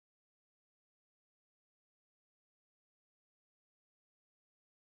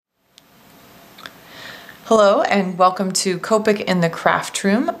Hello and welcome to Copic in the Craft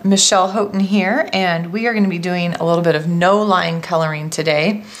Room. Michelle Houghton here, and we are going to be doing a little bit of no line coloring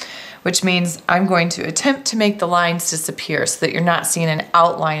today, which means I'm going to attempt to make the lines disappear so that you're not seeing an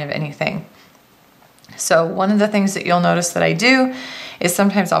outline of anything. So one of the things that you'll notice that I do is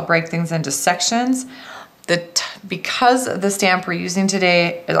sometimes I'll break things into sections. Because the stamp we're using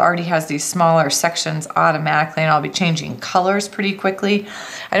today, it already has these smaller sections automatically, and I'll be changing colors pretty quickly.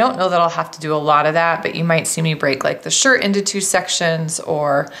 I don't know that I'll have to do a lot of that, but you might see me break like the shirt into two sections,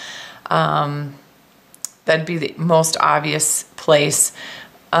 or that'd be the most obvious place.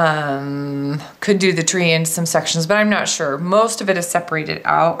 Could do the tree in some sections, but I'm not sure. Most of it is separated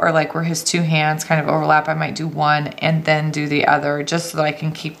out, or like where his two hands kind of overlap, I might do one and then do the other, just so that I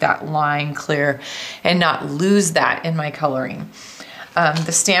can keep that line clear and not lose that in my coloring.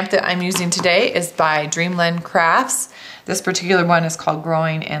 The stamp that I'm using today is by Dreamland Crafts. This particular one is called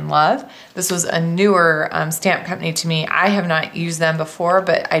Growing in Love. This was a newer stamp company to me. I have not used them before,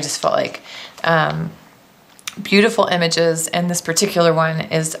 but I just felt like beautiful images, and this particular one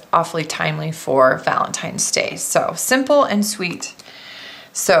is awfully timely for Valentine's Day. So simple and sweet.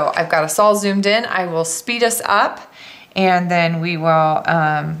 So I've got us all zoomed in. I will speed us up, and then we will,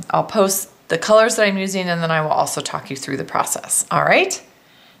 I'll post the colors that I'm using, and then I will also talk you through the process. All right?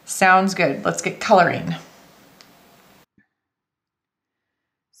 Sounds good. Let's get coloring.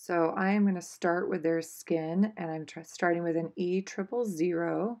 So I am going to start with their skin, and I'm starting with an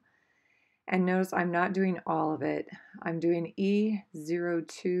E000. And notice I'm not doing all of it. I'm doing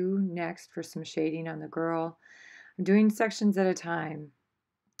E02 next for some shading on the girl. I'm doing sections at a time.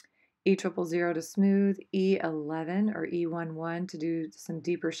 E000 to smooth, E11 or E11 to do some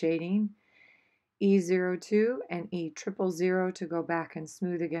deeper shading, E02 and E000 to go back and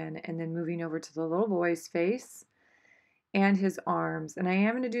smooth again, and then moving over to the little boy's face and his arms. And I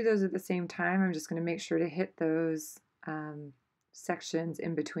am going to do those at the same time. I'm just going to make sure to hit those sections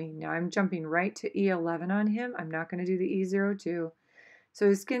in between. Now I'm jumping right to E11 on him. I'm not going to do the E02. So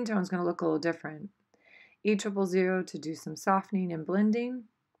his skin tone is going to look a little different. E000 to do some softening and blending.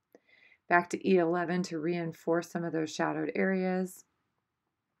 Back to E11 to reinforce some of those shadowed areas.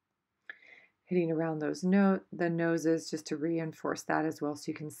 Hitting around those the noses just to reinforce that as well,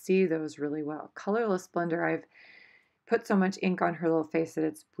 so you can see those really well. Colorless blender, I've put so much ink on her little face that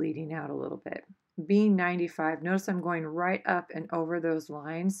it's bleeding out a little bit. B95, notice I'm going right up and over those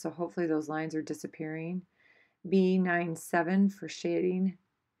lines, so hopefully those lines are disappearing. B97 for shading,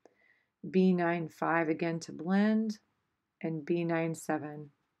 B95 again to blend, and B97.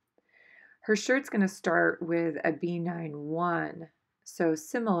 Her shirt's going to start with a B91, so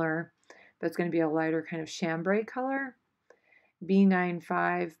similar, but it's going to be a lighter kind of chambray color.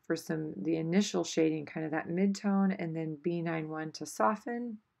 B95 for the initial shading, kind of that mid-tone, and then B91 to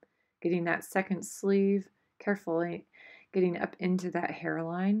soften. Getting that second sleeve, carefully getting up into that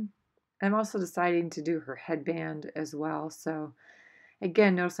hairline. I'm also deciding to do her headband as well. So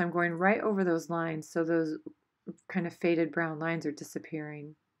again, notice I'm going right over those lines, so those kind of faded brown lines are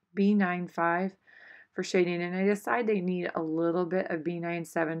disappearing. B95 for shading, and I decide they need a little bit of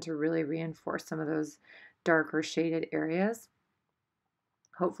B97 to really reinforce some of those darker shaded areas.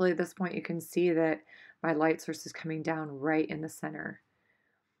 Hopefully at this point you can see that my light source is coming down right in the center.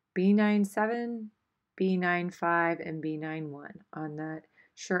 B97, B95, and B91 on that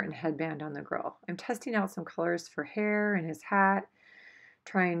shirt and headband on the girl. I'm testing out some colors for hair and his hat,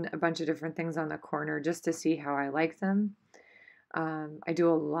 trying a bunch of different things on the corner just to see how I like them. I do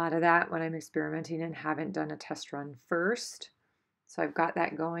a lot of that when I'm experimenting and haven't done a test run first. So I've got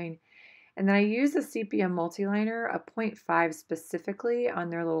that going. And then I use a sepia multiliner, a 0.5 specifically, on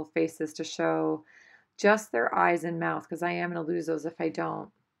their little faces to show just their eyes and mouth, because I am going to lose those if I don't.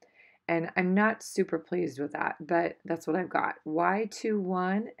 And I'm not super pleased with that, but that's what I've got.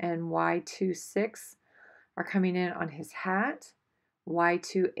 Y21 and Y26 are coming in on his hat.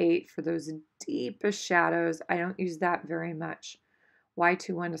 Y28 for those deepest shadows. I don't use that very much.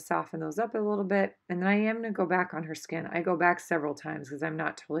 Y21 to soften those up a little bit. And then I am going to go back on her skin. I go back several times because I'm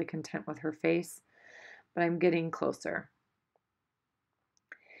not totally content with her face, but I'm getting closer.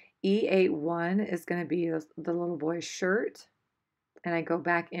 E81 is going to be the little boy's shirt. And I go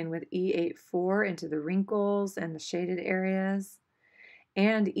back in with E84 into the wrinkles and the shaded areas,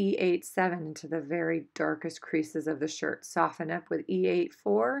 and E87 into the very darkest creases of the shirt. Soften up with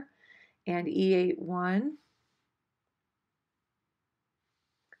E84 and E81.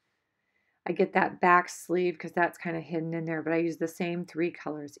 I get that back sleeve because that's kind of hidden in there, but I use the same three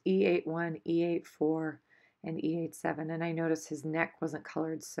colors, E81, E84, and E87. And I noticed his neck wasn't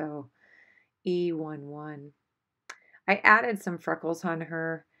colored, so E11. I added some freckles on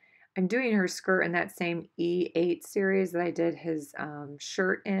her. I'm doing her skirt in that same E8 series that I did his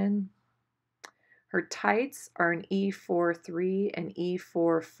shirt in. Her tights are an E4-3 and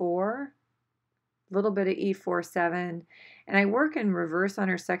E4-4, a little bit of E4-7, and I work in reverse on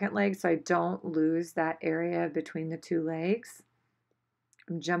her second leg so I don't lose that area between the two legs.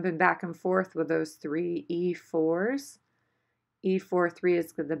 I'm jumping back and forth with those 3 E4s. E4-3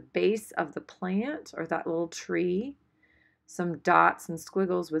 is the base of the plant or that little tree. Some dots and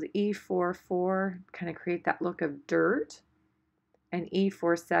squiggles with E4-4 kind of create that look of dirt. And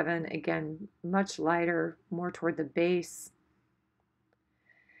E4-7, again, much lighter, more toward the base.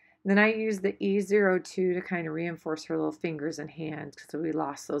 Then I use the E02 to kind of reinforce her little fingers and hands because we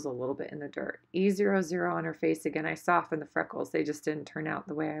lost those a little bit in the dirt. E00 on her face, again, I softened the freckles. They just didn't turn out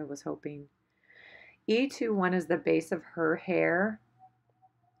the way I was hoping. E21 is the base of her hair.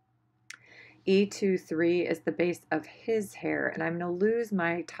 E23 is the base of his hair, and I'm going to lose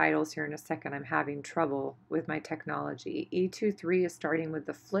my titles here in a second. I'm having trouble with my technology. E23 is starting with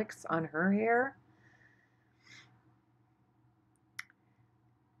the flicks on her hair.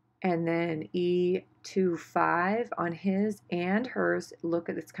 And then E25 on his and hers. Look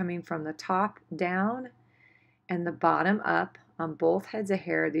at it's coming from the top down and the bottom up on both heads of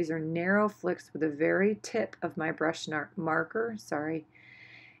hair. These are narrow flicks with the very tip of my brush marker. Sorry.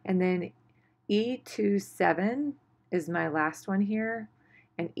 And then E27 is my last one here,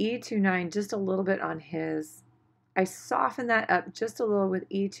 and E29 just a little bit on his. I soften that up just a little with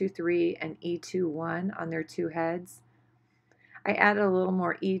E23 and E21 on their two heads. I added a little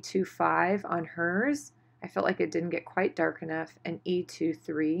more E25 on hers. I felt like it didn't get quite dark enough, and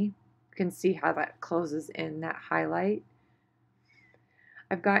E23. You can see how that closes in that highlight.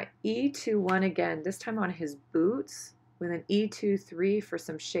 I've got E21 again, this time on his boots with an E23 for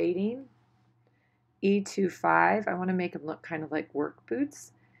some shading. E25, I want to make them look kind of like work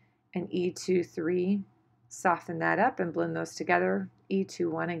boots. And E23, soften that up and blend those together.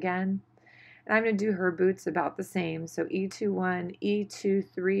 E21 again. And I'm going to do her boots about the same. So E21,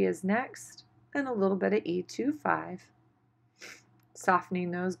 E23 is next, and a little bit of E25. Softening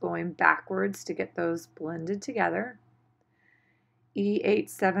those, going backwards to get those blended together.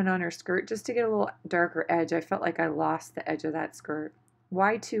 E87 on her skirt, just to get a little darker edge. I felt like I lost the edge of that skirt.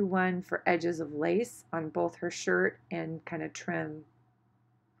 Y21 for edges of lace on both her shirt and kind of trim.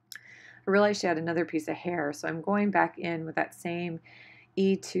 I realized she had another piece of hair, so I'm going back in with that same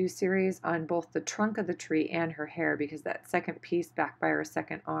E2 series on both the trunk of the tree and her hair because that second piece back by her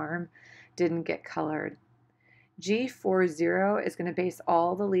second arm didn't get colored. G40 is going to base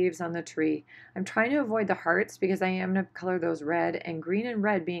all the leaves on the tree. I'm trying to avoid the hearts because I am going to color those red, and green and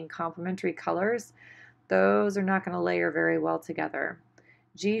red being complementary colors, those are not going to layer very well together.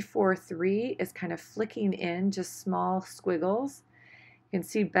 G43 is kind of flicking in just small squiggles. You can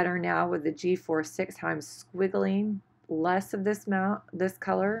see better now with the G46 how I'm squiggling less of this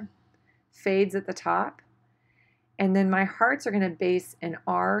color, fades at the top. And then my hearts are going to base in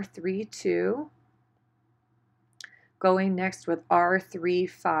R32, going next with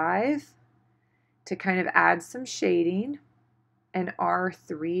R35 to kind of add some shading. And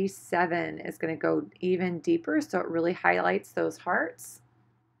R37 is going to go even deeper so it really highlights those hearts.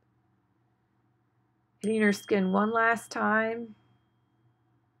 Hitting her skin one last time.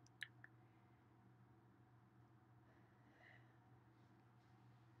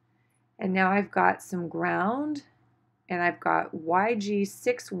 And now I've got some ground, and I've got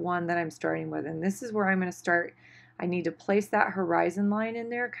YG61 that I'm starting with. And this is where I'm going to start. I need to place that horizon line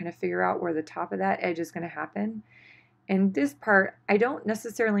in there, kind of figure out where the top of that edge is going to happen. And this part, I don't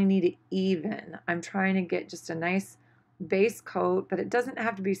necessarily need it even. I'm trying to get just a nice base coat, but it doesn't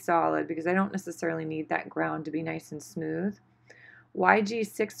have to be solid because I don't necessarily need that ground to be nice and smooth.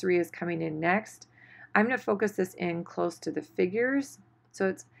 YG63 is coming in next. I'm going to focus this in close to the figures, so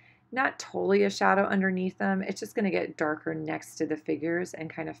it's not totally a shadow underneath them. It's just going to get darker next to the figures and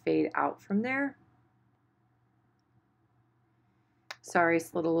kind of fade out from there. Sorry,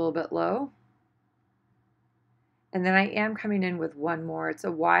 slid a little bit low. And then I am coming in with one more. It's a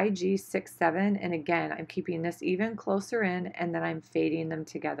YG67, and again, I'm keeping this even closer in, and then I'm fading them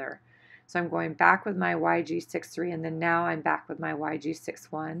together. So I'm going back with my YG63, and then now I'm back with my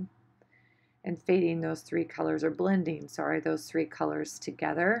YG61, and fading those three colors, or blending, sorry, those three colors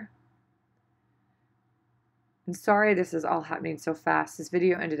together. And sorry this is all happening so fast. This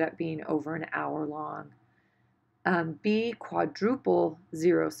video ended up being over an hour long. B quadruple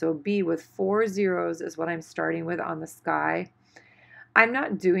 0, so B with 4 zeros is what I'm starting with on the sky. I'm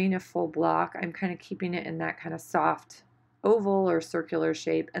not doing a full block. I'm kind of keeping it in that kind of soft oval or circular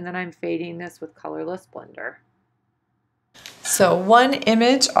shape, and then I'm fading this with colorless blender. So one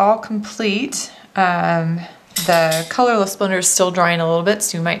image all complete. The colorless blender is still drying a little bit,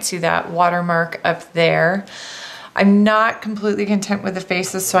 so you might see that watermark up there. I'm not completely content with the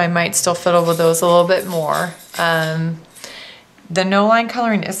faces, so I might still fiddle with those a little bit more. The no line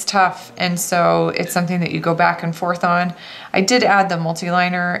coloring is tough, and so it's something that you go back and forth on. I did add the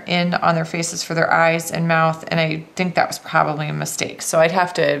multi-liner in on their faces for their eyes and mouth, and I think that was probably a mistake. So I'd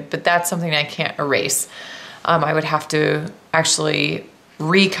have to, but that's something I can't erase. I would have to actually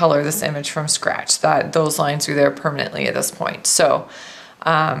recolor this image from scratch. Those lines are there permanently at this point. So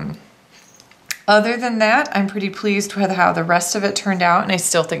other than that, I'm pretty pleased with how the rest of it turned out, and I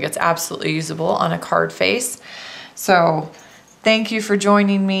still think it's absolutely usable on a card face. So thank you for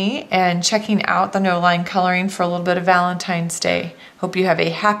joining me and checking out the no line coloring for a little bit of Valentine's Day. Hope you have a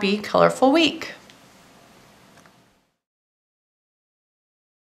happy, colorful week.